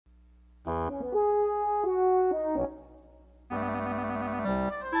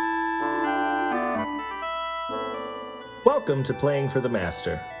Welcome to Playing for the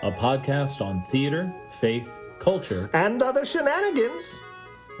Master, a podcast on theater, faith, culture, and other shenanigans.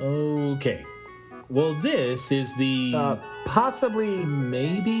 Okay. Well, this is the... possibly...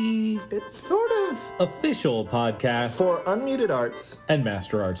 maybe... It's sort of... official podcast... for Unmuted Arts and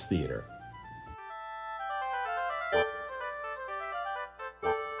Master Arts Theater.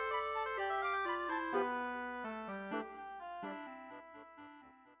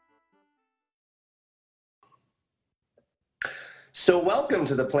 So welcome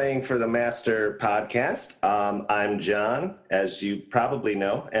to the Playing for the Master podcast. I'm John, as you probably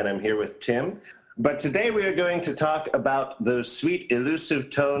know, and I'm here with Tim. But today we are going to talk about those sweet,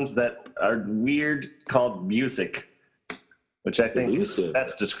 elusive tones that are weird called music, which I think is the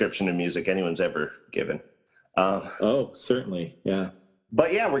best description of music anyone's ever given. Certainly, yeah.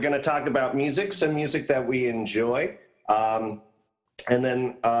 But yeah, we're going to talk about music, some music that we enjoy, and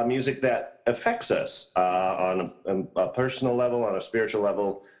then music that affects us on a personal level, on a spiritual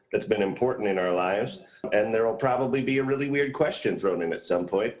level that's been important in our lives. And there will probably be a really weird question thrown in at some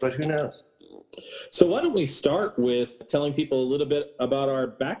point, but who knows? So why don't we start with telling people a little bit about our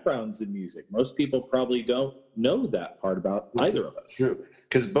backgrounds in music? Most people probably don't know that part about either of us. True,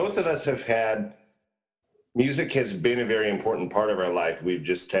 because both of us have had, music has been a very important part of our life. We've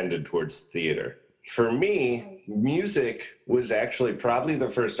just tended towards theater. For me, music was actually probably the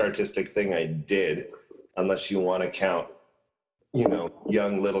first artistic thing I did, unless you want to count,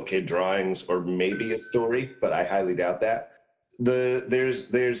 young little kid drawings or maybe a story, but I highly doubt that.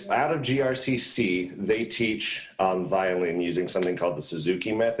 There's out of GRCC, they teach violin using something called the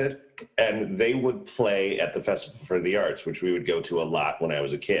Suzuki method, and they would play at the Festival for the Arts, which we would go to a lot when I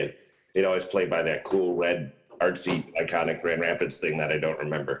was a kid. They'd always play by that cool red artsy, iconic Grand Rapids thing that I don't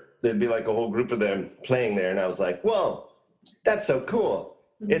remember. There'd be like a whole group of them playing there, and I was like, whoa, that's so cool.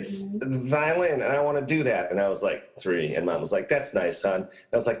 It's violin, and I want to do that. And I was like 3, and Mom was like, that's nice, son.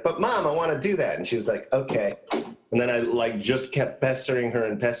 And I was like, but Mom, I want to do that. And she was like, okay. And then I just kept pestering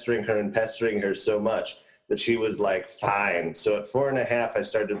her so much that she was like, fine. So at 4.5, I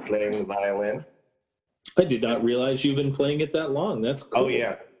started playing the violin. I did not realize you've been playing it that long. That's cool. Oh,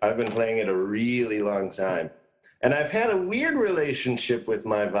 yeah. I've been playing it a really long time. And I've had a weird relationship with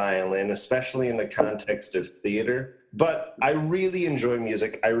my violin, especially in the context of theater. But I really enjoy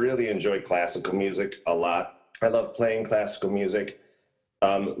music. I really enjoy classical music a lot. I love playing classical music.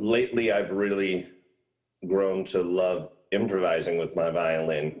 Lately, I've really grown to love improvising with my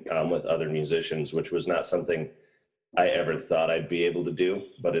violin with other musicians, which was not something I ever thought I'd be able to do,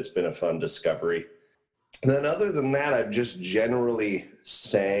 but it's been a fun discovery. And then other than that, I've just generally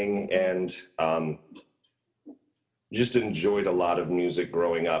sang and just enjoyed a lot of music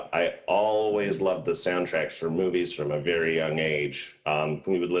growing up. I always loved the soundtracks for movies from a very young age.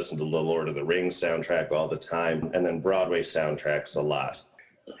 We would listen to the Lord of the Rings soundtrack all the time, and then Broadway soundtracks a lot.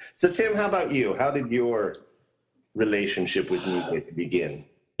 So Tim, how about you? How did your relationship with music begin?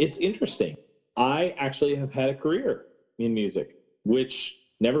 It's interesting. I actually have had a career in music, which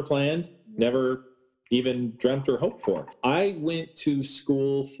never planned, never even dreamt or hoped for. I went to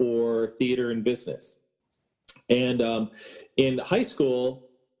school for theater and business. And in high school,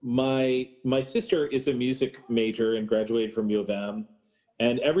 my sister is a music major and graduated from U of M.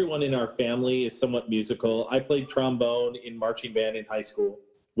 And everyone in our family is somewhat musical. I played trombone in marching band in high school,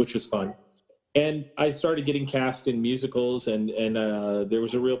 which was fun. And I started getting cast in musicals, and there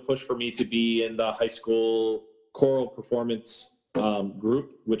was a real push for me to be in the high school choral performance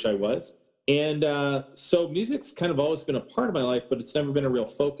group, which I was. And so music's kind of always been a part of my life, but it's never been a real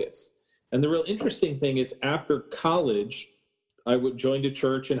focus. And the real interesting thing is after college, I joined a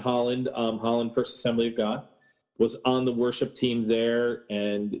church in Holland, Holland First Assembly of God, was on the worship team there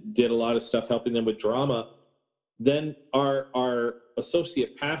and did a lot of stuff helping them with drama. Then our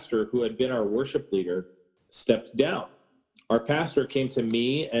associate pastor, who had been our worship leader, stepped down. Our pastor came to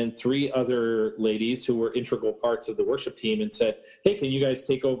me and 3 other ladies who were integral parts of the worship team and said, hey, can you guys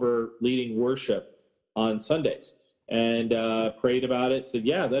take over leading worship on Sundays? And prayed about it, said,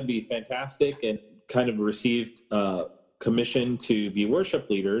 yeah, that'd be fantastic, and kind of received commission to be worship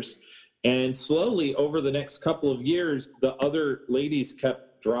leaders. And slowly, over the next couple of years, the other ladies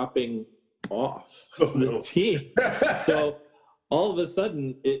kept dropping off the team. So all of a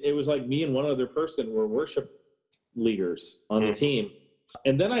sudden, it was like me and one other person were worship leaders on the team.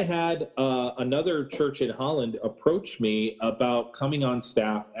 And then I had another church in Holland approach me about coming on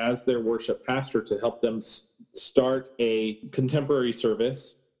staff as their worship pastor to help them start a contemporary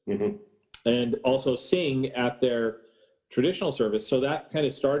service and also sing at their traditional service. So that kind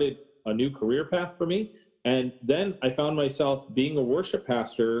of started a new career path for me. And then I found myself being a worship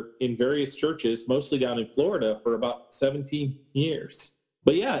pastor in various churches, mostly down in Florida, for about 17 years.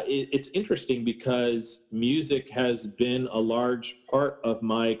 But yeah, it's interesting because music has been a large part of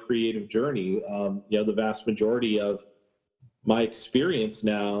my creative journey. The vast majority of my experience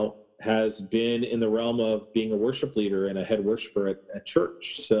now has been in the realm of being a worship leader and a head worshiper at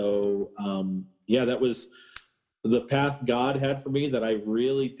church. So that was the path God had for me that I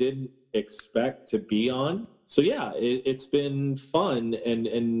really didn't expect to be on. So yeah, it's been fun,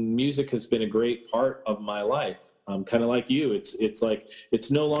 and music has been a great part of my life. Kind of like you, it's like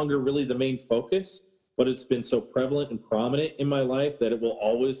it's no longer really the main focus, but it's been so prevalent and prominent in my life that it will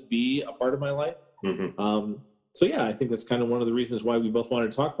always be a part of my life. Mm-hmm. So yeah, I think that's kind of one of the reasons why we both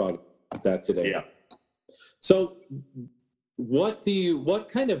wanted to talk about that today. Yeah. So what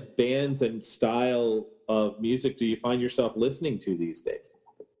kind of bands and style of music do you find yourself listening to these days?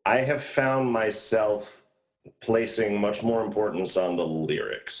 I have found myself placing much more importance on the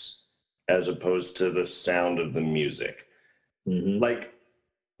lyrics as opposed to the sound of the music. Mm-hmm. Like,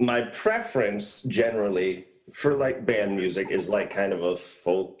 my preference generally for like band music is like kind of a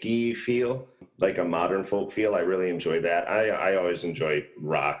folky feel, like a modern folk feel. I really enjoy that. I always enjoy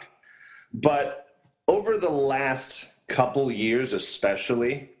rock. But over the last couple years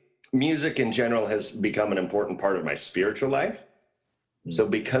especially, music in general has become an important part of my spiritual life. So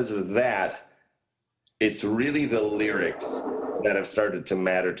because of that, it's really the lyrics that have started to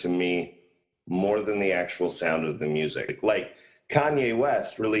matter to me more than the actual sound of the music. Like Kanye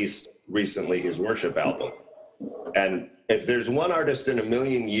West released recently his worship album. And if there's one artist in a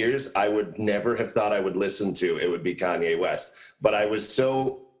million years I would never have thought I would listen to, it would be Kanye West. But I was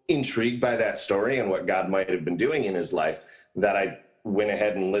so intrigued by that story and what God might have been doing in his life that I went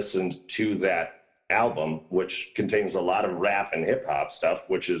ahead and listened to that album, which contains a lot of rap and hip hop stuff,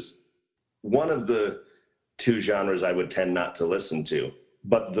 which is one of the two genres I would tend not to listen to.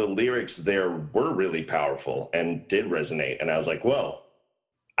 But the lyrics there were really powerful and did resonate. And I was like, whoa,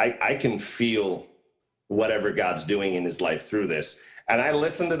 I can feel whatever God's doing in his life through this. And I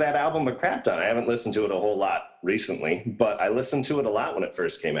listened to that album a crap ton. I haven't listened to it a whole lot recently, but I listened to it a lot when it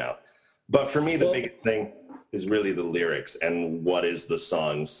first came out. But for me, the biggest thing is really the lyrics and what is the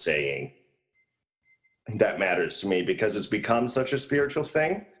song saying. That matters to me because it's become such a spiritual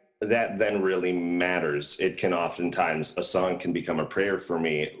thing that then really matters. It can oftentimes, a song can become a prayer for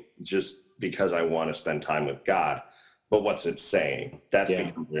me just because I want to spend time with God. But what's it saying? That's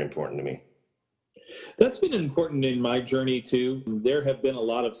become very important to me. That's been important in my journey too. There have been a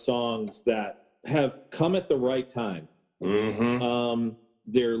lot of songs that have come at the right time. Mm-hmm.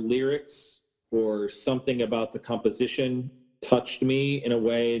 Their lyrics or something about the composition touched me in a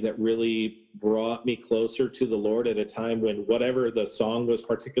way that really brought me closer to the Lord at a time when whatever the song was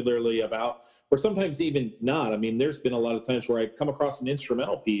particularly about, or sometimes even not. I mean, there's been a lot of times where I come across an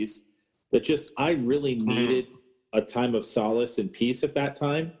instrumental piece that just, I really needed a time of solace and peace at that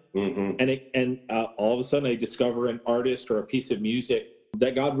time. Mm-hmm. And all of a sudden I discover an artist or a piece of music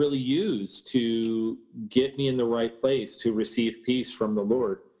that God really used to get me in the right place to receive peace from the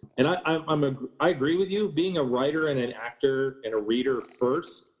Lord. And I agree with you. Being a writer and an actor and a reader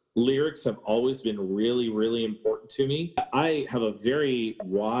first, lyrics have always been really, really important to me. I have a very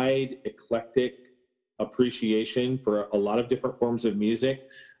wide, eclectic appreciation for a lot of different forms of music.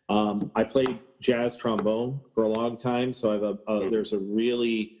 I played jazz trombone for a long time, so I have there's a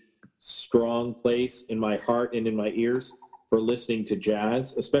really strong place in my heart and in my ears for listening to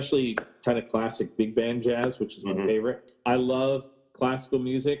jazz, especially kind of classic big band jazz, which is my favorite. I love classical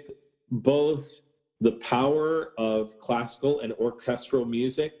music, both the power of classical and orchestral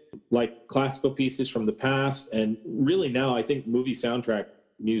music, like classical pieces from the past, and really now I think movie soundtrack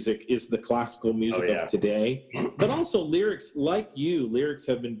music is the classical music of today. But also lyrics, like you, lyrics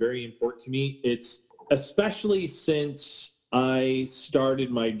have been very important to me. It's especially since I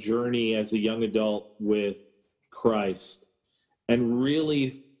started my journey as a young adult with Christ and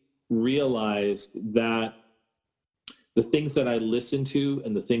really realized that the things that I listen to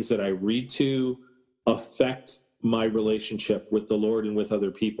and the things that I read to affect my relationship with the Lord and with other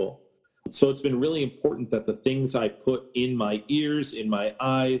people. So it's been really important that the things I put in my ears, in my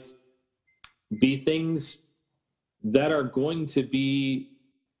eyes, be things that are going to be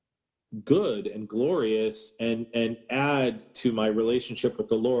good and glorious and add to my relationship with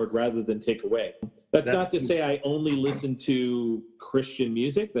the Lord rather than take away. That's not to say I only listen to Christian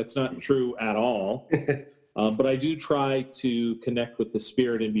music. That's not true at all. But I do try to connect with the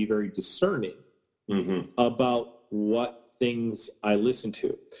Spirit and be very discerning about what things I listen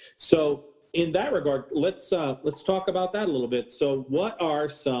to. So in that regard, let's talk about that a little bit. So what are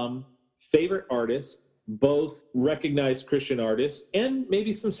some favorite artists both recognized Christian artists and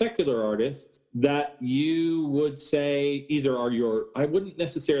maybe some secular artists that you would say either are your, I wouldn't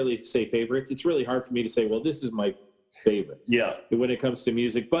necessarily say favorites. It's really hard for me to say, well, this is my favorite when it comes to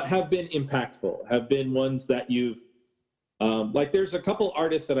music, but have been impactful, have been ones that you've, like there's a couple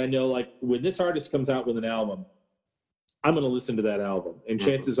artists that I know, like when this artist comes out with an album, I'm going to listen to that album. And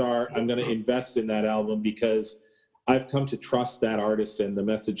chances are I'm going to invest in that album because I've come to trust that artist and the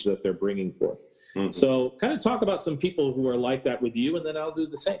message that they're bringing forth. So kind of talk about some people who are like that with you, and then I'll do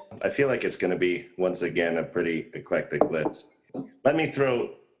the same. I feel like it's going to be, once again, a pretty eclectic list. Let me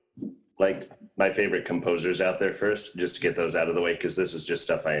throw like my favorite composers out there first, just to get those out of the way, because this is just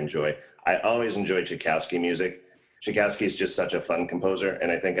stuff I enjoy. I always enjoy Tchaikovsky music. Tchaikovsky is just such a fun composer,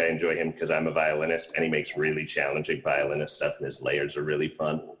 and I think I enjoy him because I'm a violinist, and he makes really challenging violinist stuff, and his layers are really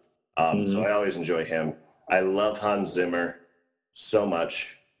fun. So I always enjoy him. I love Hans Zimmer so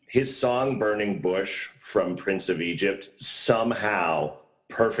much. His song Burning Bush from Prince of Egypt somehow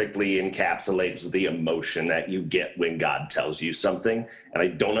perfectly encapsulates the emotion that you get when God tells you something, and I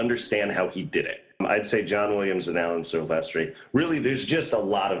don't understand how he did it. I'd say John Williams and Alan Silvestri. Really, there's just a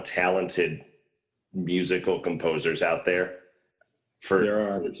lot of talented musical composers out there for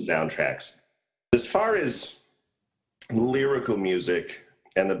soundtracks. As far as lyrical music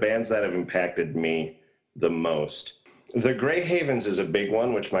and the bands that have impacted me the most, the Grey Havens is a big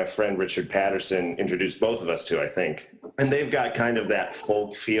one, which my friend Richard Patterson introduced both of us to, I think. And they've got kind of that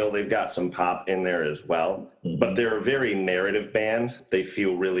folk feel. They've got some pop in there as well. But they're a very narrative band. They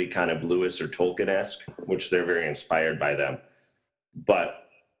feel really kind of Lewis or Tolkien-esque, which they're very inspired by them. But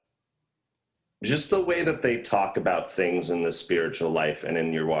just the way that they talk about things in the spiritual life and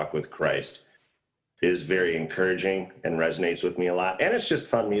in your walk with Christ is very encouraging and resonates with me a lot. And it's just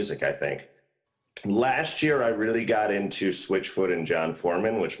fun music, I think. Last year, I really got into Switchfoot and John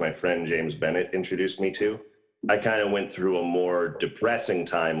Foreman, which my friend James Bennett introduced me to. I kind of went through a more depressing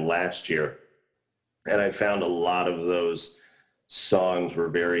time last year, and I found a lot of those songs were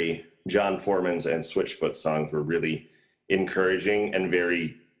John Foreman's and Switchfoot songs were really encouraging and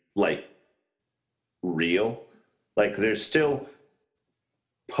very, like, real. Like, there's still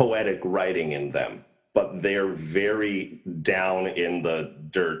poetic writing in them, but they're very down in the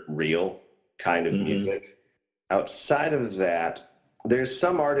dirt real kind of music. Outside of that, there's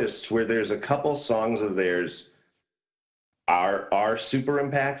some artists where there's a couple songs of theirs are super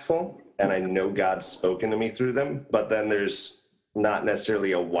impactful, and I know God's spoken to me through them, but then there's not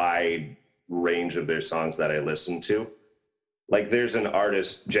necessarily a wide range of their songs that I listen to. Like there's an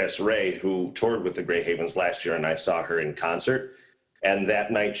artist, Jess Ray, who toured with the Grey Havens last year, and I saw her in concert, and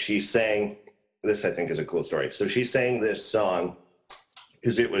that night she sang, this I think is a cool story. So she sang this song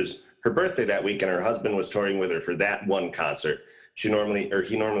because it was her birthday that week, and her husband was touring with her for that one concert. He normally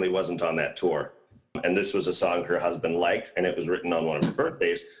wasn't on that tour. And this was a song her husband liked, and it was written on one of her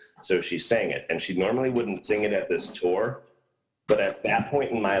birthdays, so she sang it. And she normally wouldn't sing it at this tour, but at that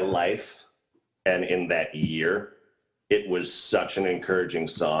point in my life and in that year, it was such an encouraging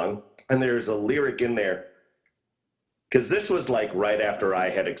song. And there's a lyric in there, because this was like right after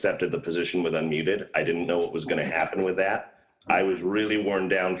I had accepted the position with Unmuted. I didn't know what was going to happen with that. I was really worn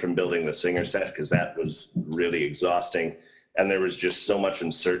down from building the singer set because that was really exhausting. And there was just so much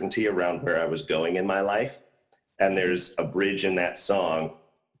uncertainty around where I was going in my life. And there's a bridge in that song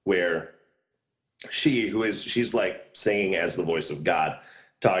where she's like singing as the voice of God,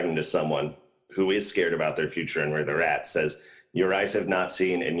 talking to someone who is scared about their future and where they're at, says, "Your eyes have not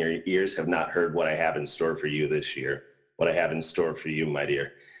seen and your ears have not heard what I have in store for you this year, what I have in store for you, my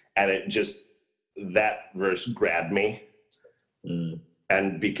dear." And it just, that verse grabbed me.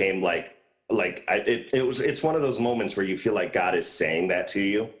 And became it's one of those moments where you feel like God is saying that to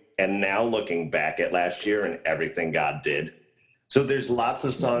you. And now looking back at last year and everything God did. So there's lots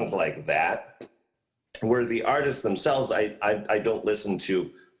of songs like that where the artists themselves, I don't listen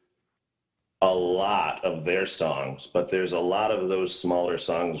to a lot of their songs, but there's a lot of those smaller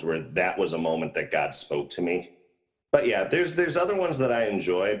songs where that was a moment that God spoke to me. But yeah, there's other ones that I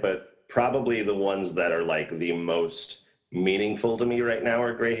enjoy, but probably the ones that are like the most meaningful to me right now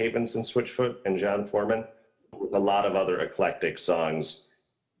are Grey Havens and Switchfoot and John Foreman, with a lot of other eclectic songs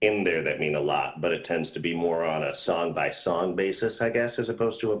in there that mean a lot, but it tends to be more on a song by song basis, I guess, as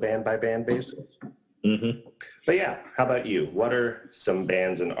opposed to a band by band basis. But yeah, how about you? What are some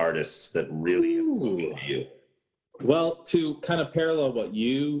bands and artists that really appeal to you? Well, to kind of parallel what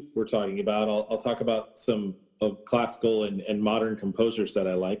you were talking about, I'll talk about some of classical and modern composers that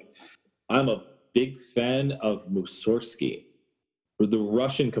I like. I'm a big fan of Mussorgsky, the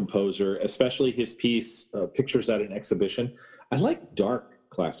Russian composer, especially his piece, Pictures at an Exhibition. I like dark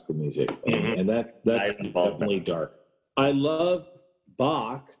classical music, and, Mhm. and that's I love definitely that. dark. I love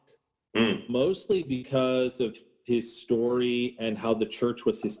Bach Mm. mostly because of his story and how the church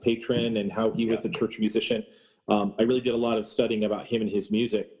was his patron and how he was a church musician. I really did a lot of studying about him and his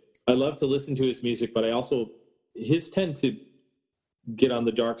music. I love to listen to his music, but I also his tend to get on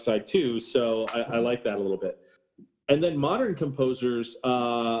the dark side too. So I like that a little bit. And then modern composers,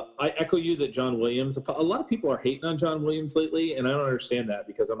 I echo you that John Williams. A lot of people are hating on John Williams lately, and I don't understand that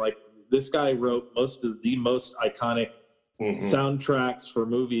because I'm like, this guy wrote most of the most iconic soundtracks for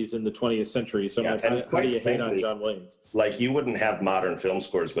movies in the 20th century. So I'm like, how do you hate on John Williams? Like, you wouldn't have modern film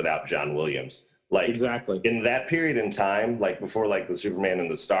scores without John Williams. Like, Exactly. in that period in time, like before, like the Superman and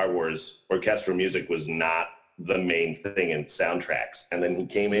the Star Wars, orchestral music was not the main thing in soundtracks. And then he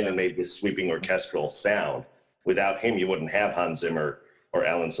came in and made this sweeping orchestral sound. Without him, you wouldn't have Hans Zimmer or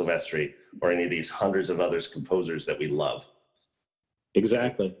Alan Silvestri or any of these hundreds of others composers that we love.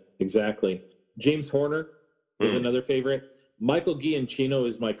 Exactly. James Horner is another favorite. Michael Giacchino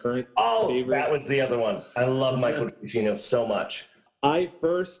is my current favorite. That was the other one. I love Michael Giacchino so much. I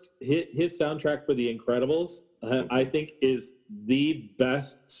first hit his soundtrack for The Incredibles. I think is the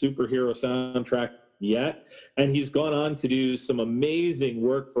best superhero soundtrack yet, and he's gone on to do some amazing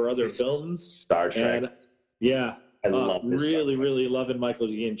work for other films. Star Trek. And yeah, I love this really loving Michael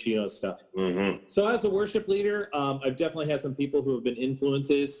Giacchino's stuff. Mm-hmm. So as a worship leader, I've definitely had some people who have been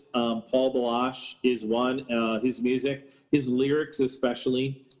influences. Paul Balash is one. His music, his lyrics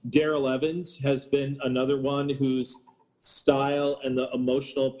especially. Daryl Evans has been another one whose style and the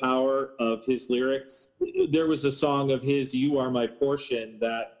emotional power of his lyrics. There was a song of his, "You Are My Portion,"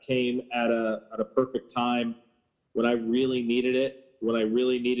 that came at a perfect time when I really needed it, when I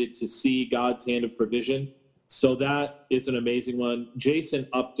really needed to see God's hand of provision. So that is an amazing one. Jason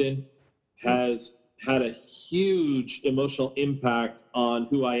Upton has had a huge emotional impact on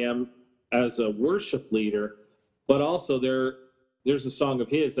who I am as a worship leader, but also there's a song of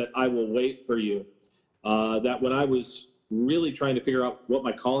his, that "I Will Wait for You," that when I was really trying to figure out what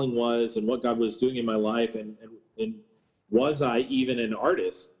my calling was and what God was doing in my life, and was I even an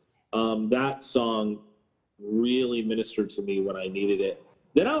artist, that song really ministered to me when I needed it.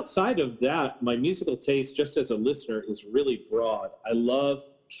 Then outside of that, my musical taste, just as a listener, is really broad. I love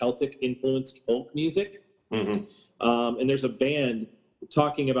Celtic-influenced folk music. Mm-hmm. And there's a band,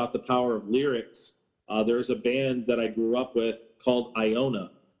 talking about the power of lyrics, there's a band that I grew up with called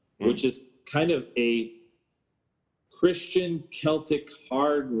Iona, which is kind of a Christian Celtic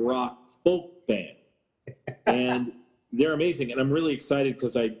hard rock folk band. And they're amazing. And I'm really excited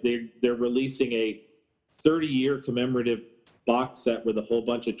because they're releasing a 30-year commemorative box set with a whole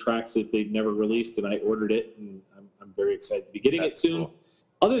bunch of tracks that they've never released, and I ordered it, and I'm very excited to be getting it soon. Cool.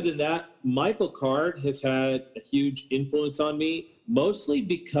 Other than that, Michael Card has had a huge influence on me, mostly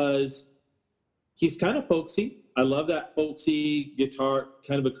because he's kind of folksy. I love that folksy guitar,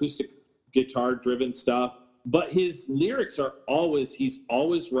 kind of acoustic guitar-driven stuff. But his lyrics are he's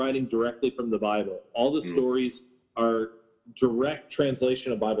always writing directly from the Bible. All the stories are direct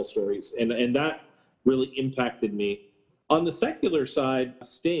translation of Bible stories, and that really impacted me. On the secular side,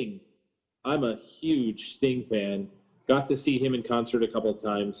 Sting. I'm a huge Sting fan. Got to see him in concert a couple of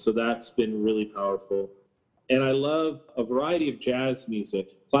times, so that's been really powerful. And I love a variety of jazz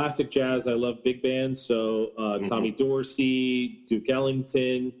music. Classic jazz, I love big bands, so Tommy Dorsey, Duke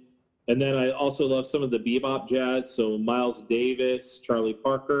Ellington. And then I also love some of the bebop jazz, so Miles Davis, Charlie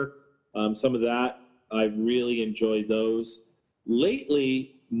Parker. Some of that, I really enjoy those.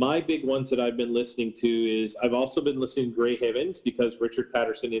 Lately, my big ones that I've been listening to is, I've also been listening to Gray Heavens because Richard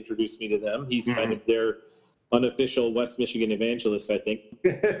Patterson introduced me to them. He's kind of their unofficial West Michigan evangelist, I think.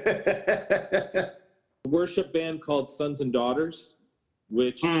 A worship band called Sons and Daughters,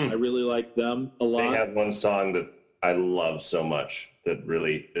 which I really like them a lot. They have one song that I love so much that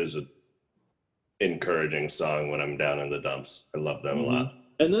really is an encouraging song when I'm down in the dumps. I love them a lot.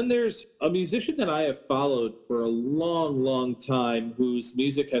 And then there's a musician that I have followed for a long time whose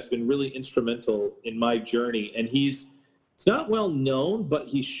music has been really instrumental in my journey. And he's not well known, but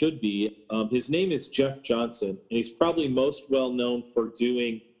he should be. His name is Jeff Johnson, and he's probably most well known for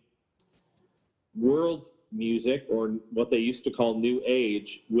doing world music, or what they used to call New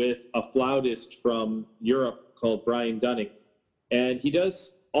Age, with a flautist from Europe called Brian Dunning. And he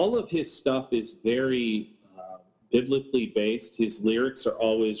does, all of his stuff is very biblically based. His lyrics are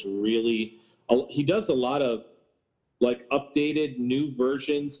always really, he does a lot of like updated new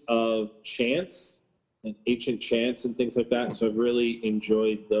versions of chants and ancient chants and things like that. So I've really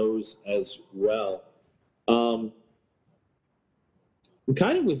enjoyed those as well. I'm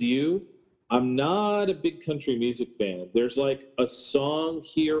kind of with you. I'm not a big country music fan. There's like a song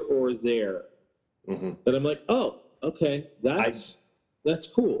here or there that I'm like, oh, okay, that's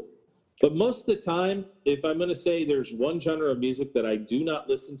cool. But most of the time, if I'm going to say there's one genre of music that I do not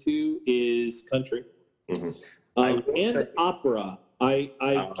listen to is country and opera. I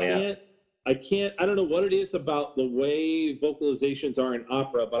can't. I don't know what it is about the way vocalizations are in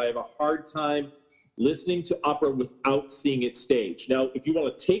opera, but I have a hard time listening to opera without seeing it staged. Now, if you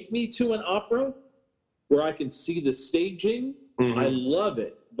want to take me to an opera where I can see the staging, I love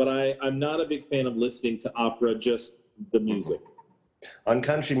it. But I'm not a big fan of listening to opera, just the music. On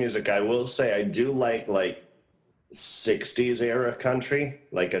country music, I will say I do like 60s era country,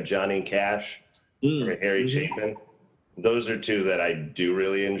 like a Johnny Cash or a Harry Chapin. Those are two that I do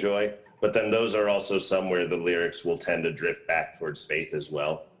really enjoy. But then those are also somewhere the lyrics will tend to drift back towards faith as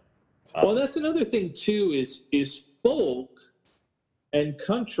well. Well, that's another thing too. Is folk and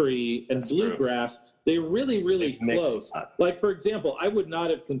country and bluegrass? True. They're really, really close. Like, for example, I would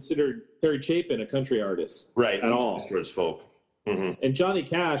not have considered Harry Chapin a country artist, right? At all. Towards folk. And Johnny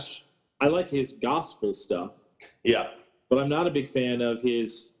Cash, I like his gospel stuff. Yeah, but I'm not a big fan of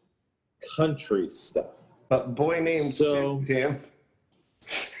his country stuff. Boy Named Sue, Tim.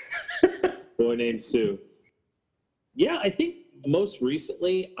 Boy Named Sue. Yeah, I think most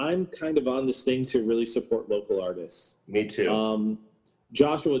recently I'm kind of on this thing to really support local artists. Me too.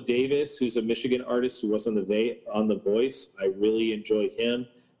 Joshua Davis, who's a Michigan artist who was on the Voice, I really enjoy him.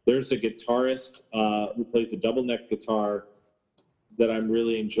 There's a guitarist who plays a double neck guitar that I'm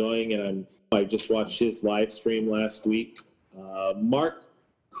really enjoying, and I just watched his live stream last week. Mark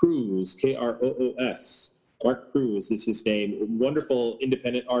Cruz, Kroos. Mark Cruz is his name. Wonderful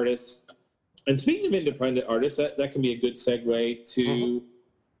independent artist. And speaking of independent artists, that can be a good segue to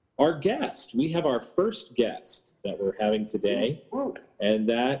our guest. We have our first guest that we're having today, and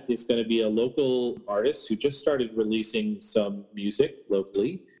that is going to be a local artist who just started releasing some music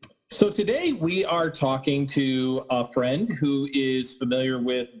locally. So today we are talking to a friend who is familiar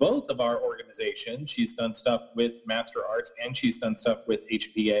with both of our organizations. She's done stuff with Master Arts and she's done stuff with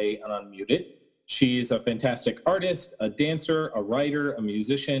HPA and Unmuted. She's a fantastic artist, a dancer, a writer, a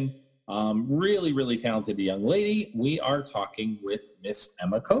musician, really, really talented young lady. We are talking with Miss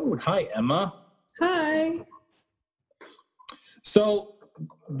Emma Code. Hi, Emma. Hi. So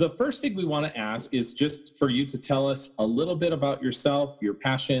the first thing we want to ask is just for you to tell us a little bit about yourself, your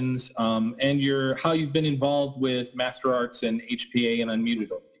passions, and how you've been involved with Master Arts and HPA and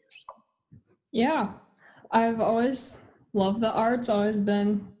Unmuted over the years. Yeah, I've always loved the arts, always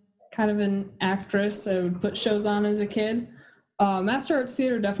been kind of an actress. I would put shows on as a kid. Master Arts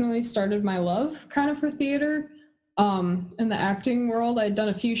Theater definitely started my love kind of for theater. In the acting world, I'd done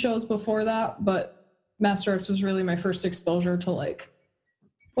a few shows before that, but Master Arts was really my first exposure to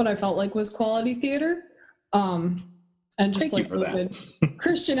what I felt like was quality theater, and just Thank you for good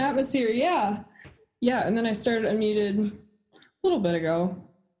Christian atmosphere. Yeah. And then I started Unmuted a little bit ago,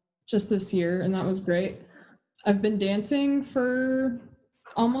 just this year, and that was great. I've been dancing for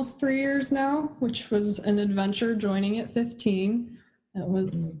almost 3 years now, which was an adventure joining at 15. It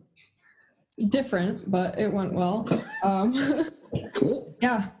was different, but it went well. Cool.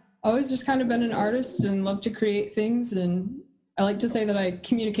 Yeah, always just kind of been an artist and love to create things, and I like to say that I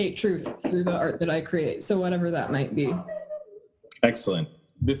communicate truth through the art that I create, so whatever that might be. Excellent.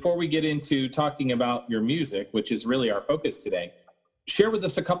 Before we get into talking about your music, which is really our focus today, share with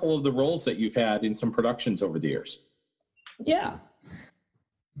us a couple of the roles that you've had in some productions over the years. Yeah.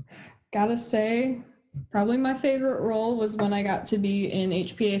 Gotta say, probably my favorite role was when I got to be in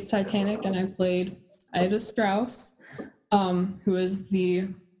HPA's Titanic, and I played Ida Strauss, who is the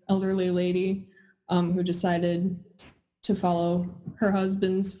elderly lady who decided to follow her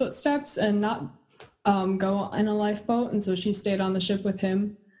husband's footsteps and not go in a lifeboat, and so she stayed on the ship with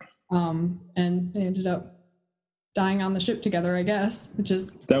him, and they ended up dying on the ship together, I guess, which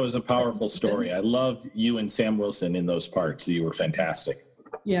is... That was a powerful story. I loved you and Sam Wilson in those parts. You were fantastic.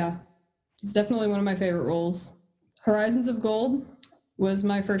 Yeah, it's definitely one of my favorite roles. Horizons of Gold was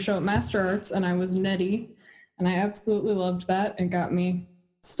my first show at Master Arts, and I was Nettie, and I absolutely loved that. It got me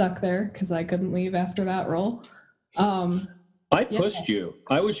stuck there because I couldn't leave after that role. I pushed you.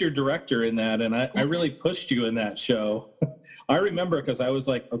 I was your director in that, and I really pushed you in that show. I remember because I was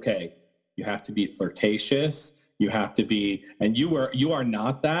like, okay, you have to be flirtatious. You have to be, and you are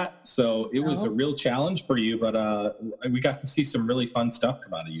not that. So it was a real challenge for you, but we got to see some really fun stuff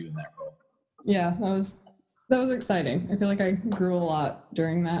come out of you in that role. Yeah, that was exciting. I feel like I grew a lot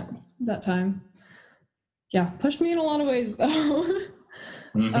during that time. Yeah, pushed me in a lot of ways though.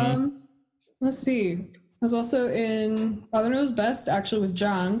 Let's see. was also in Father Knows Best, actually, with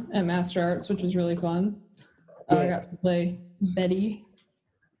John at Master Arts, which was really fun. I got to play Betty.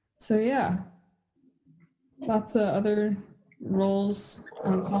 So yeah, lots of other roles,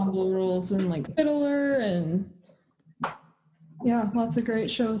 ensemble roles, and like fiddler, and yeah, lots of great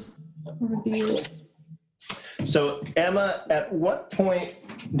shows over the years. So Emma, at what point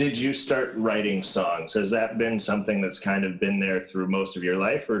did you start writing songs? Has that been something that's kind of been there through most of your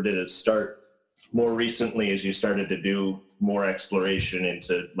life, or did it start more recently as you started to do more exploration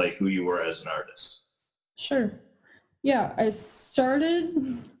into like who you were as an artist? Sure. Yeah, I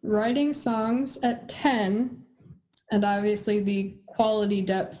started writing songs at 10, and obviously the quality,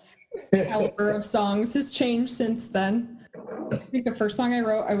 depth, caliber of songs has changed since then. I think the first song I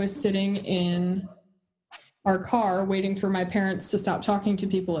wrote, I was sitting in our car waiting for my parents to stop talking to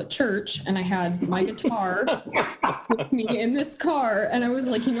people at church, and I had my guitar with me in this car, and I was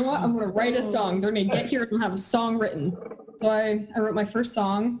like, you know what, I'm going to write a song. They're going to get here and have a song written. So I wrote my first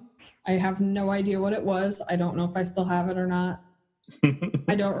song. I have no idea what it was. I don't know if I still have it or not.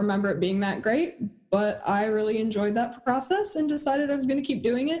 I don't remember it being that great, but I really enjoyed that process and decided I was going to keep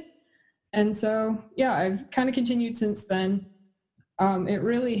doing it. And so, yeah, I've kind of continued since then. It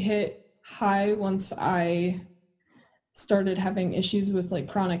really hit high once I started having issues with like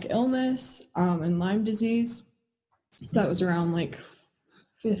chronic illness and Lyme disease. So that was around like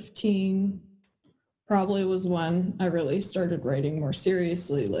 15, probably was when I really started writing more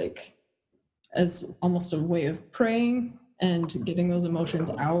seriously, like as almost a way of praying and getting those emotions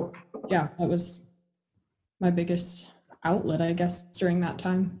out. Yeah, that was my biggest outlet, I guess, during that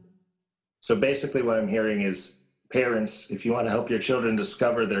time. So basically what I'm hearing is, parents, if you want to help your children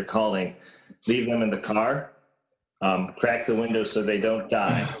discover their calling, leave them in the car, crack the window so they don't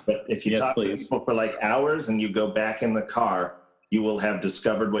die. But if you talk to people for like hours and you go back in the car, you will have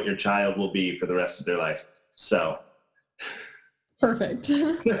discovered what your child will be for the rest of their life. So. Perfect.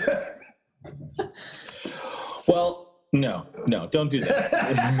 Well, no, don't do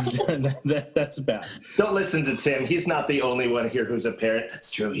that. That's bad. Don't listen to Tim. He's not the only one here who's a parent.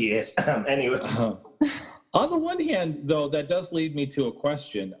 That's true, he is. Anyway. On the one hand, though, that does lead me to a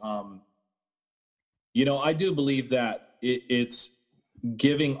question. I do believe that it's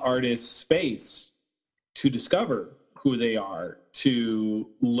giving artists space to discover who they are, to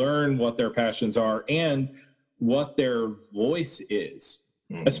learn what their passions are and what their voice is,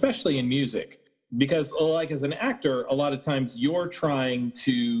 especially in music. Because like as an actor, a lot of times you're trying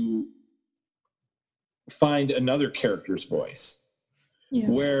to find another character's voice. Yeah.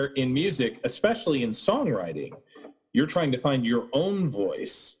 Where in music, especially in songwriting, you're trying to find your own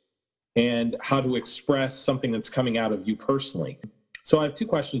voice and how to express something that's coming out of you personally. So I have two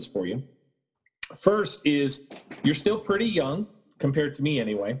questions for you. First is, you're still pretty young, compared to me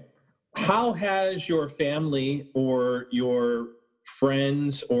anyway. How has your family or your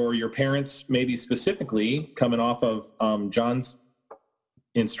friends or your parents, maybe specifically, coming off of John's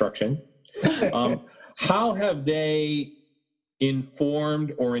instruction, how have they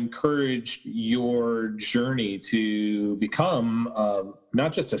informed or encouraged your journey to become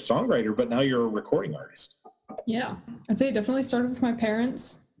not just a songwriter, but now you're a recording artist? Yeah, I'd say it definitely started with my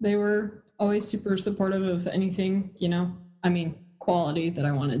parents. They were always super supportive of anything, quality that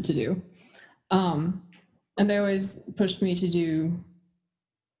I wanted to do. And they always pushed me to do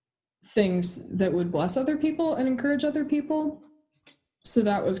things that would bless other people and encourage other people. So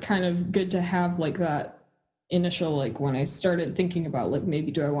that was kind of good to have like that initial, like when I started thinking about like,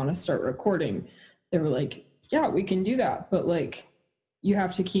 maybe do I want to start recording? They were like, yeah, we can do that. But like, you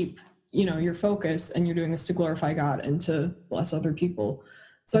have to keep, your focus, and you're doing this to glorify God and to bless other people.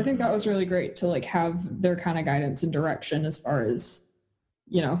 So I think that was really great to like have their kind of guidance and direction as far as,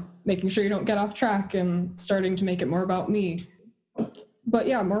 making sure you don't get off track and starting to make it more about me. But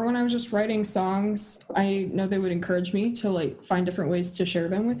yeah, more when I was just writing songs, I know they would encourage me to like find different ways to share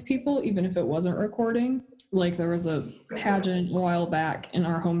them with people, even if it wasn't recording. Like there was a pageant a while back in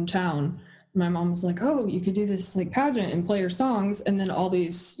our hometown. My mom was like, oh, you could do this like pageant and play your songs. And then all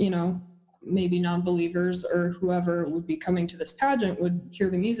these, maybe non-believers or whoever would be coming to this pageant would hear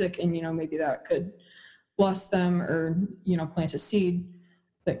the music, and, maybe that could bless them or, plant a seed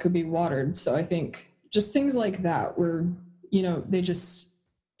that could be watered. So I think just things like that where, they just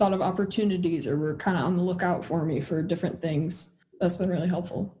thought of opportunities or were kind of on the lookout for me for different things. That's been really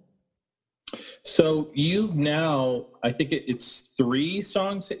helpful. So you've now, I think it's 3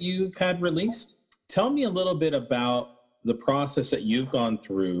 songs that you've had released. Tell me a little bit about the process that you've gone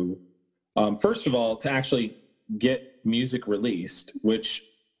through. First of all, to actually get music released, which,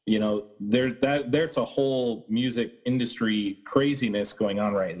 there's a whole music industry craziness going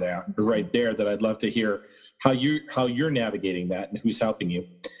on right there that I'd love to hear how you're navigating that and who's helping you.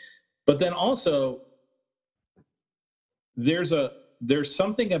 But then also there's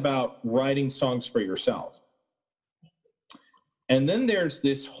something about writing songs for yourself. And then there's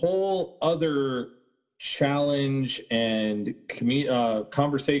this whole other challenge and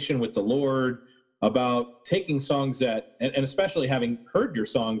conversation with the Lord about taking songs that, and especially having heard your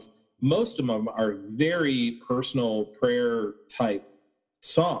songs, most of them are very personal prayer type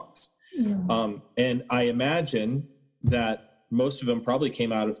songs. Yeah. And I imagine that most of them probably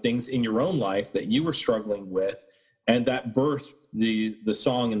came out of things in your own life that you were struggling with, and that birthed the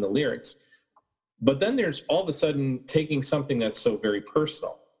song and the lyrics. But then there's all of a sudden taking something that's so very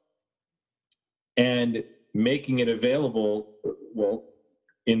personal and making it available, well,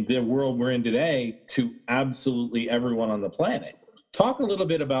 in the world we're in today, to absolutely everyone on the planet. Talk a little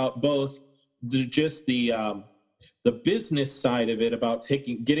bit about both the business side of it, about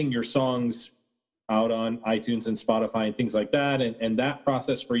getting your songs out on iTunes and Spotify and things like that, and that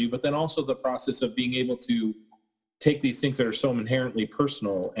process for you, but then also the process of being able to take these things that are so inherently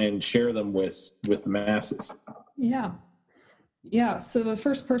personal and share them with the masses. Yeah. So the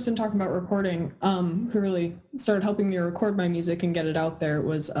first person talking about recording, who really started helping me record my music and get it out there,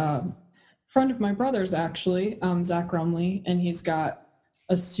 was a friend of my brother's, actually, Zach Rumley, and he's got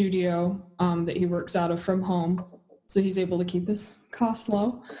a studio that he works out of from home, so he's able to keep his costs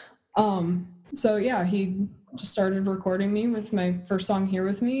low. So yeah, he just started recording me with my first song, Here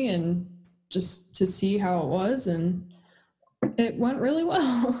With Me, and just to see how it was, and it went really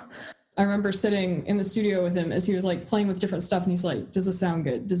well. I remember sitting in the studio with him as he was like playing with different stuff, and he's like, does this sound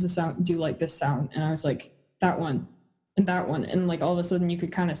good? Do you like this sound? And I was like, that one and that one. And like all of a sudden you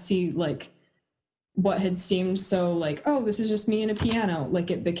could kind of see like what had seemed so like, oh, this is just me and a piano.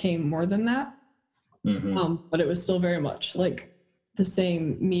 Like it became more than that. Mm-hmm. But it was still very much like the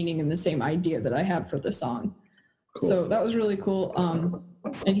same meaning and the same idea that I had for the song. Cool. So that was really cool.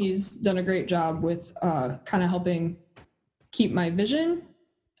 And he's done a great job with kind of helping keep my vision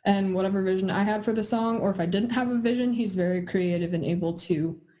and whatever vision I had for the song, or if I didn't have a vision, he's very creative and able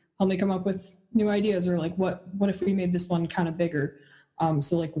to help me come up with new ideas, or like, what if we made this one kind of bigger?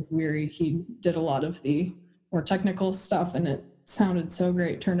 So like with Weary, he did a lot of the more technical stuff, and it sounded so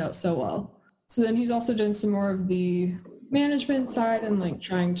great, turned out so well. So then he's also done some more of the management side and like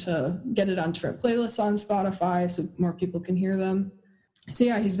trying to get it on different playlists on Spotify so more people can hear them. So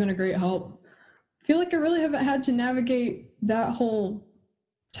yeah, he's been a great help. I feel like I really haven't had to navigate that whole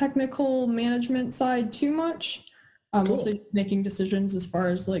technical management side too much. Cool. Mostly making decisions as far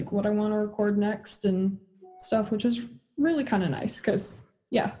as like what I want to record next and stuff, which is really kind of nice because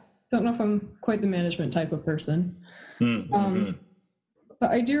don't know if I'm quite the management type of person. Mm-hmm.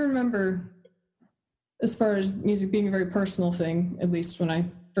 But I do remember, as far as music being a very personal thing, at least when I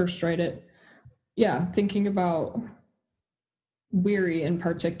first write it, thinking about Weary in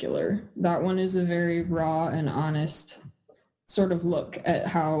particular. That one is a very raw and honest sort of look at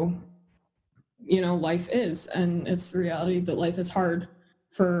how, life is, and it's the reality that life is hard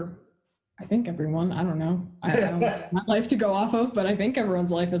for, I think, everyone. I don't know. I don't want my life to go off of, but I think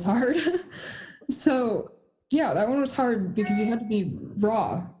everyone's life is hard. So that one was hard because you had to be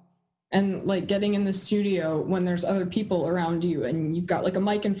raw, and like getting in the studio when there's other people around you and you've got like a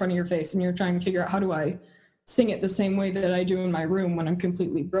mic in front of your face and you're trying to figure out, how do I sing it the same way that I do in my room when I'm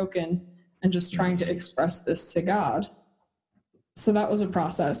completely broken, and just trying to express this to God. So that was a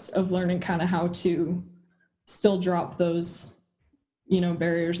process of learning kind of how to still drop those,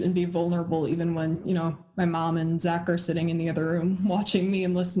 barriers and be vulnerable, even when, my mom and Zach are sitting in the other room watching me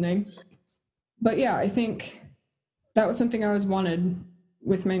and listening. But I think that was something I always wanted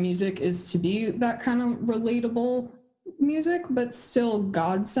with my music, is to be that kind of relatable music, but still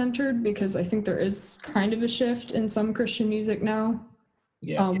God-centered, because I think there is kind of a shift in some Christian music now,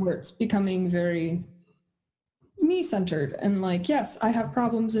 where it's becoming very me-centered, and like, yes, I have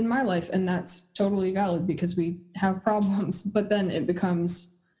problems in my life, and that's totally valid because we have problems, but then it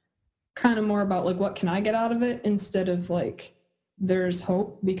becomes kind of more about like, what can I get out of it, instead of like, there's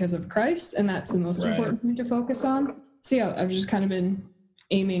hope because of Christ, and that's the most important thing to focus on. So I've just kind of been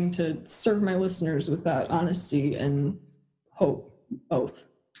aiming to serve my listeners with that honesty and hope, both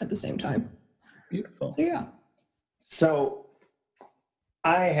at the same time. Beautiful. So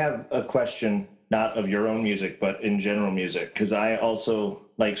I have a question, not of your own music, but in general music, because I also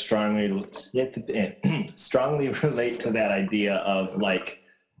like strongly relate to that idea of like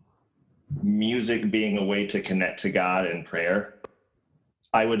music being a way to connect to God in prayer.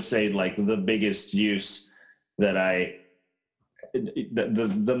 I would say like the biggest use that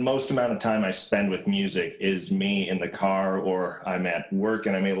the most amount of time I spend with music is me in the car, or I'm at work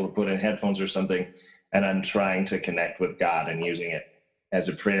and I'm able to put in headphones or something, and I'm trying to connect with God and using it as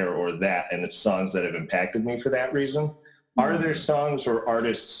a prayer or that, and it's songs that have impacted me for that reason. Are there songs or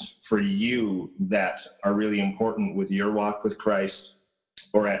artists for you that are really important with your walk with Christ,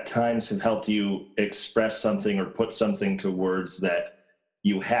 or at times have helped you express something or put something to words that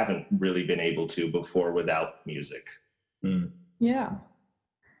you haven't really been able to before without music? Yeah.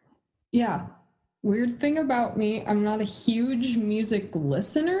 Weird thing about me, I'm not a huge music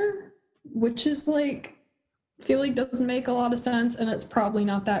listener, which is like, I feel like doesn't make a lot of sense, and it's probably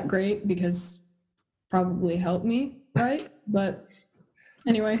not that great because probably helped me, right? But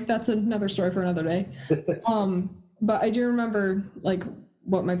anyway, that's another story for another day. But I do remember like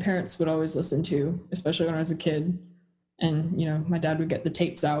what my parents would always listen to, especially when I was a kid. And, you know, my dad would get the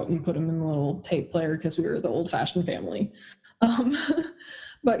tapes out and put them in the little tape player because we were the old-fashioned family.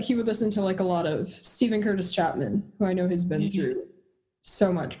 But he would listen to like a lot of Stephen Curtis Chapman, who I know has been through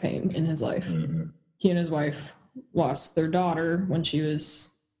so much pain in his life. He and his wife lost their daughter when she was,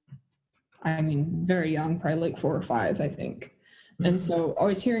 very young, probably like 4 or 5, I think. And so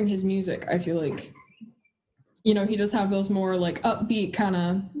always hearing his music, I feel like, you know, he does have those more like upbeat kind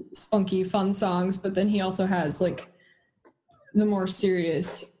of spunky fun songs, but then he also has like the more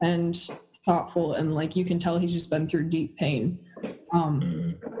serious and thoughtful, and like you can tell he's just been through deep pain.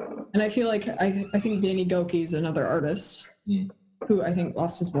 And I feel like I think Danny Goki is another artist who I think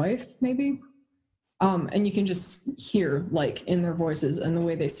lost his wife maybe. And you can just hear like in their voices and the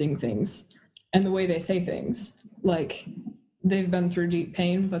way they sing things and the way they say things, like they've been through deep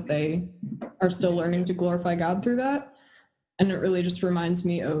pain, but they are still learning to glorify God through that. And it really just reminds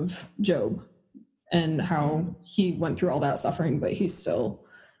me of Job and how he went through all that suffering, but he still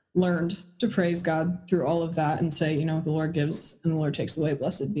learned to praise God through all of that and say, you know, the Lord gives and the Lord takes away.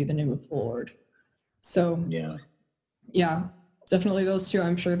 Blessed be the name of the Lord. So yeah, definitely those two.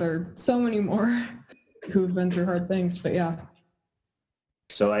 I'm sure there are so many more who've been through hard things, but yeah.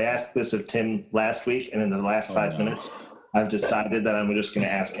 So I asked this of Tim last week, and in the last 5 minutes, I've decided that I'm just going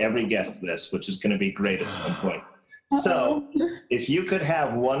to ask every guest this, which is going to be great at some point. So if you could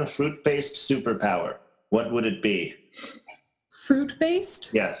have one fruit-based superpower, what would it be?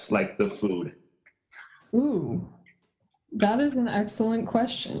 Fruit-based? Yes, like the food. Ooh, that is an excellent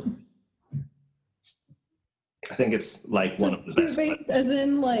question. I think it's like one of the best. Fruit-based as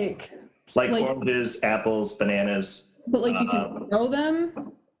in like oranges, apples, bananas. But like you can grow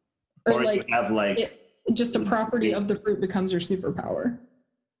them? Or like you have like... just a property of the fruit becomes your superpower.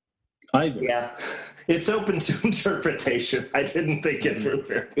 Either. Yeah, it's open to interpretation. I didn't think it through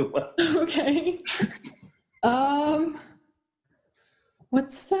very well. Okay.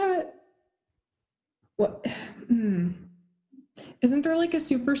 What's that? What? Isn't there like a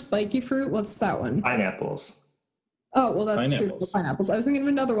super spiky fruit? What's that one? Pineapples. Oh, well, that's Pineapples. true. Pineapples. I was thinking of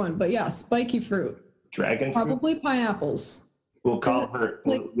another one, but yeah, spiky fruit. Dragon fruit? Probably pineapples. We'll call her,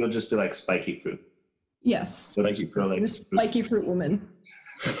 like- we'll just be like spiky fruit. Yes. Spiky fruit. Like Spiky fruit woman.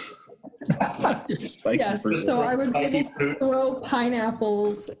 Spiky Yes. fruit. So I would be able to fruits. grow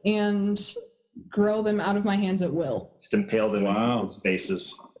pineapples and grow them out of my hands at will. Just impale them Wow. in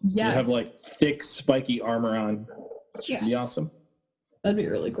spaces. Yes. You have like thick, spiky armor on. yes. Be awesome. That'd be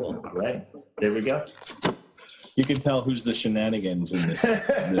really cool. All right, there we go. You can tell who's the shenanigans in this.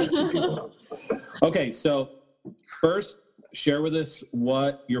 These two people. Okay, so first, share with us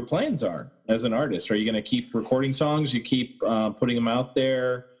what your plans are as an artist. Are you going to keep recording songs? You keep putting them out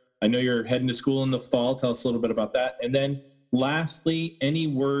there? I know you're heading to school in the fall. Tell us a little bit about that. And then lastly, any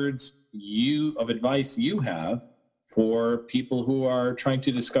words of advice you have for people who are trying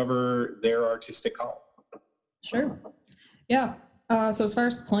to discover their artistic calling? Sure. Yeah. So as far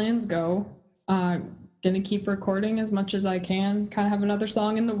as plans go, gonna keep recording as much as I can. Kind of have another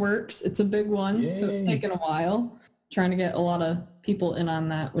song in the works. It's a big one, so it's Yay. taken a while. Trying to get a lot of people in on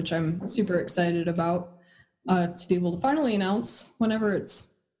that, which I'm super excited about, to be able to finally announce whenever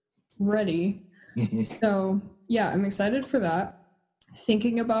it's ready. So yeah, I'm excited for that.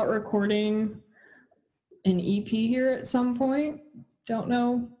 Thinking about recording an EP here at some point. Don't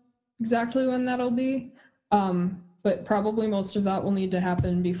know exactly when that'll be. But probably most of that will need to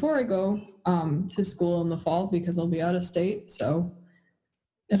happen before I go to school in the fall because I'll be out of state. So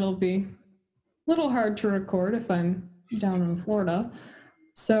it'll be a little hard to record if I'm down in Florida.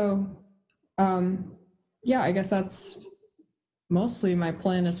 So yeah, I guess that's mostly my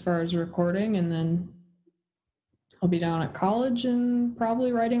plan as far as recording. And then I'll be down at college and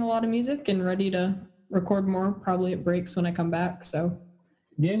probably writing a lot of music and ready to record more, probably at breaks when I come back. So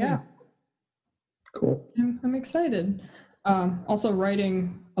yeah. Cool. I'm excited. Also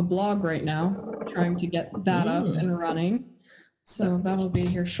writing a blog right now, trying to get that up and running. So that'll be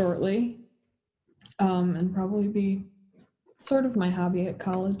here shortly. and probably be sort of my hobby at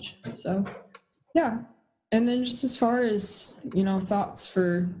college. So, yeah. And then just as far as, thoughts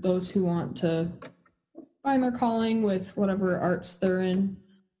for those who want to find their calling with whatever arts they're in,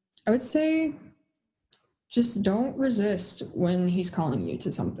 I would say just don't resist when he's calling you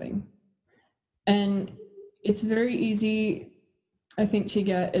to something. And it's very easy, I think, to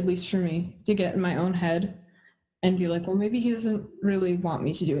get, at least for me, to get in my own head and be like, well, maybe he doesn't really want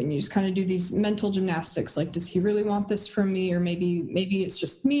me to do it. And you just kind of do these mental gymnastics. Like, does he really want this from me? Or maybe it's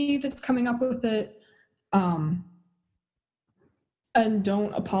just me that's coming up with it. And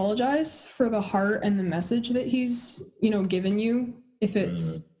don't apologize for the heart and the message that he's, given you. If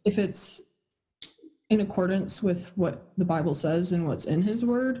it's in accordance with what the Bible says and what's in his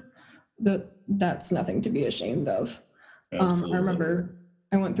word, that's nothing to be ashamed of. I remember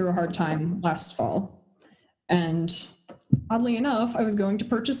I went through a hard time last fall, and oddly enough, I was going to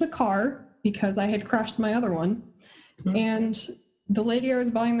purchase a car because I had crashed my other one. And the lady I was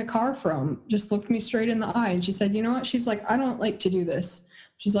buying the car from just looked me straight in the eye, and she said, you know what? She's like, I don't like to do this.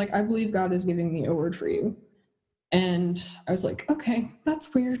 She's like, I believe God is giving me a word for you. And I was like, okay,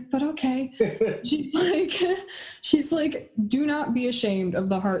 that's weird, but okay. She's like, do not be ashamed of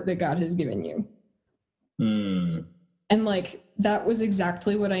the heart that God has given you. And like, that was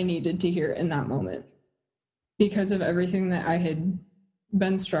exactly what I needed to hear in that moment, because of everything that I had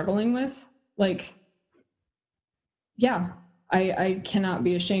been struggling with. Like, yeah, I cannot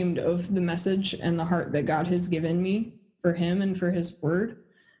be ashamed of the message and the heart that God has given me for him and for his word.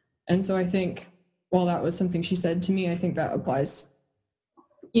 And so I think, while that was something she said to me, I think that applies,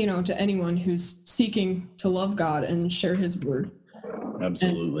 to anyone who's seeking to love God and share his word.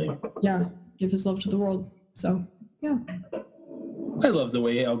 Absolutely. And, give his love to the world. So, yeah. I love the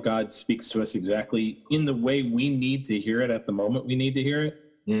way how God speaks to us exactly in the way we need to hear it at the moment we need to hear it.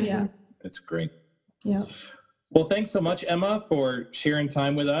 Yeah. That's great. Yeah. Well, thanks so much, Emma, for sharing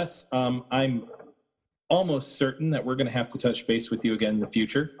time with us. I'm almost certain that we're going to have to touch base with you again in the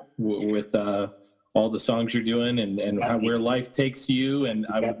future with all the songs you're doing and where life takes you. And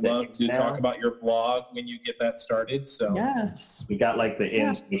I would love to talk about your blog when you get that started. So yes, we got like the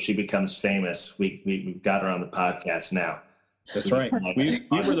ins when she becomes famous. We've got her on the podcast now. That's right. We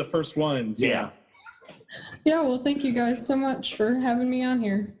were the first ones. Yeah. Yeah. Well, thank you guys so much for having me on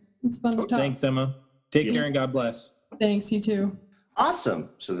here. It's fun to talk. Thanks, Emma. Take care and God bless. Thanks. You too.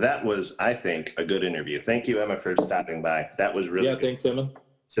 Awesome. So that was, I think, a good interview. Thank you, Emma, for stopping by. That was really good. Thanks, Emma.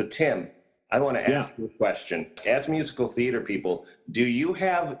 So, Tim, I want to ask you a question. As musical theater people, do you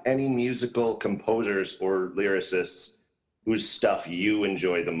have any musical composers or lyricists whose stuff you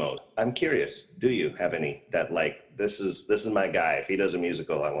enjoy the most? I'm curious. Do you have any that like, this is my guy. If he does a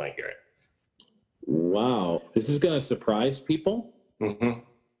musical, I want to hear it. Wow. This is going to surprise people. Mm-hmm.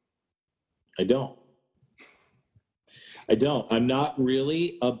 I don't. I'm not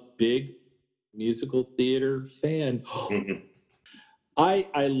really a big musical theater fan. Mm-hmm.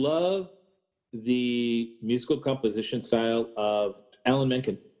 I love the musical composition style of Alan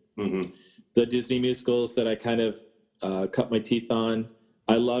Menken. Mm-hmm. The Disney musicals that I kind of cut my teeth on.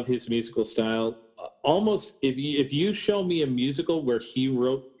 I love his musical style. Almost, if you show me a musical where he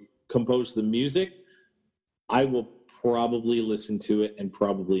composed the music, I will probably listen to it and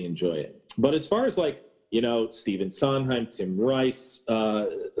probably enjoy it. But as far as like, Stephen Sondheim, Tim Rice,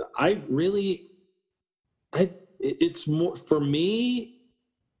 it's more for me.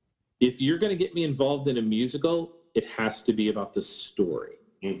 If you're going to get me involved in a musical, it has to be about the story.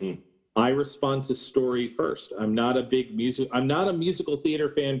 Mm-hmm. I respond to story first. I'm not a musical theater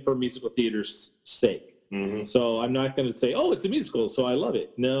fan for musical theater's sake. Mm-hmm. So I'm not going to say, oh, it's a musical, so I love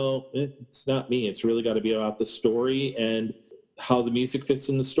it. No, it's not me. It's really got to be about the story and how the music fits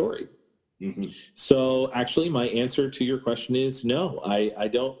in the story. Mm-hmm. So actually, my answer to your question is no. I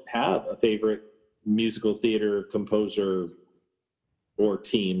don't have a favorite musical theater composer or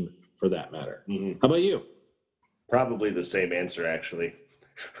team for that matter. Mm-hmm. How about you? Probably the same answer, actually,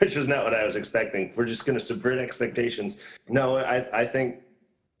 which is not what I was expecting. We're just going to subvert expectations. No, I think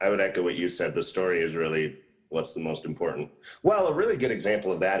I would echo what you said. The story is really what's the most important. Well, a really good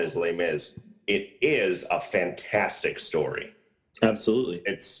example of that is Les Mis. It is a fantastic story. Absolutely.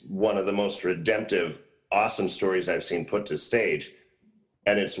 It's one of the most redemptive, awesome stories I've seen put to stage.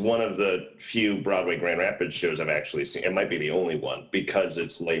 And it's one of the few Broadway Grand Rapids shows I've actually seen. It might be the only one because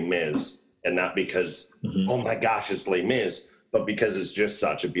it's Les Mis and not because, oh my gosh, it's Les Mis, but because it's just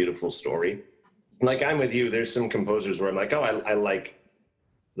such a beautiful story. Like I'm with you. There's some composers where I'm like, oh, I like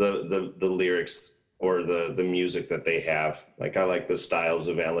the lyrics or the music that they have. Like I like the styles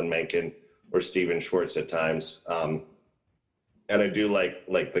of Alan Menken or Stephen Schwartz at times. And I do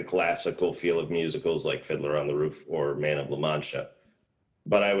like the classical feel of musicals like Fiddler on the Roof or Man of La Mancha.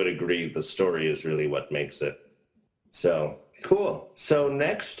 But I would agree the story is really what makes it. So cool. So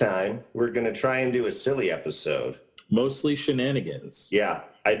next time we're going to try and do a silly episode. Mostly shenanigans. Yeah.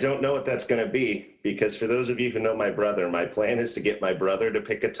 I don't know what that's going to be because for those of you who know my brother, my plan is to get my brother to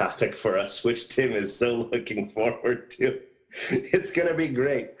pick a topic for us, which Tim is so looking forward to. It's going to be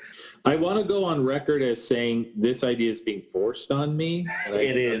great. I want to go on record as saying this idea is being forced on me.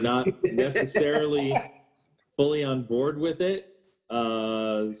 It is. I'm not necessarily fully on board with it.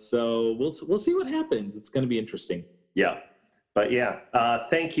 So we'll see what happens. It's going to be interesting. Yeah. But yeah,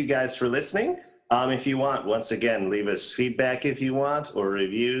 thank you guys for listening. If you want, once again, leave us feedback if you want or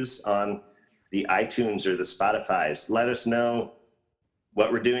reviews on the iTunes or the Spotifys. Let us know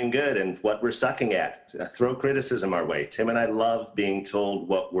what we're doing good and what we're sucking at. Throw criticism our way. Tim and I love being told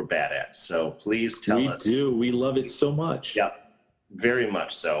what we're bad at. So please tell us. We do. We love it so much. Yeah, very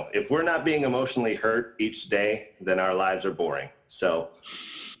much so. If we're not being emotionally hurt each day, then our lives are boring. So.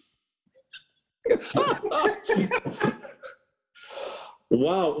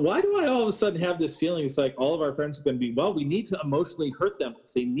 Wow. Why do I all of a sudden have this feeling it's like all of our friends are going to be, well, we need to emotionally hurt them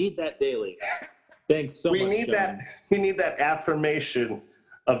because they need that daily. Thanks so much, Sean. We need that affirmation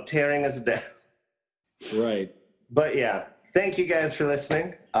of tearing us down. Right. But yeah, thank you guys for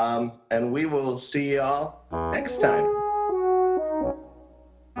listening. And we will see you all next time.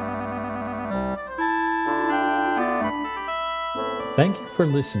 Thank you for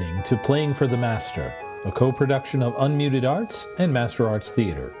listening to Playing for the Master, a co-production of Unmuted Arts and Master Arts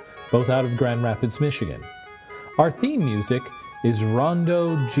Theater, both out of Grand Rapids, Michigan. Our theme music is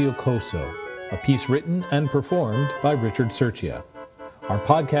Rondo Giocoso, a piece written and performed by Richard Serchia. Our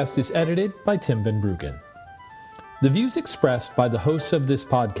podcast is edited by Tim Van Bruggen. The views expressed by the hosts of this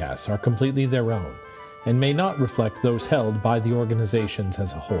podcast are completely their own and may not reflect those held by the organizations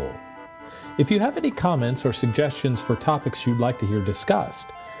as a whole. If you have any comments or suggestions for topics you'd like to hear discussed,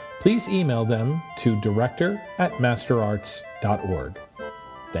 please email them to director@masterarts.org.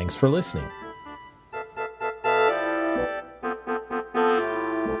 Thanks for listening.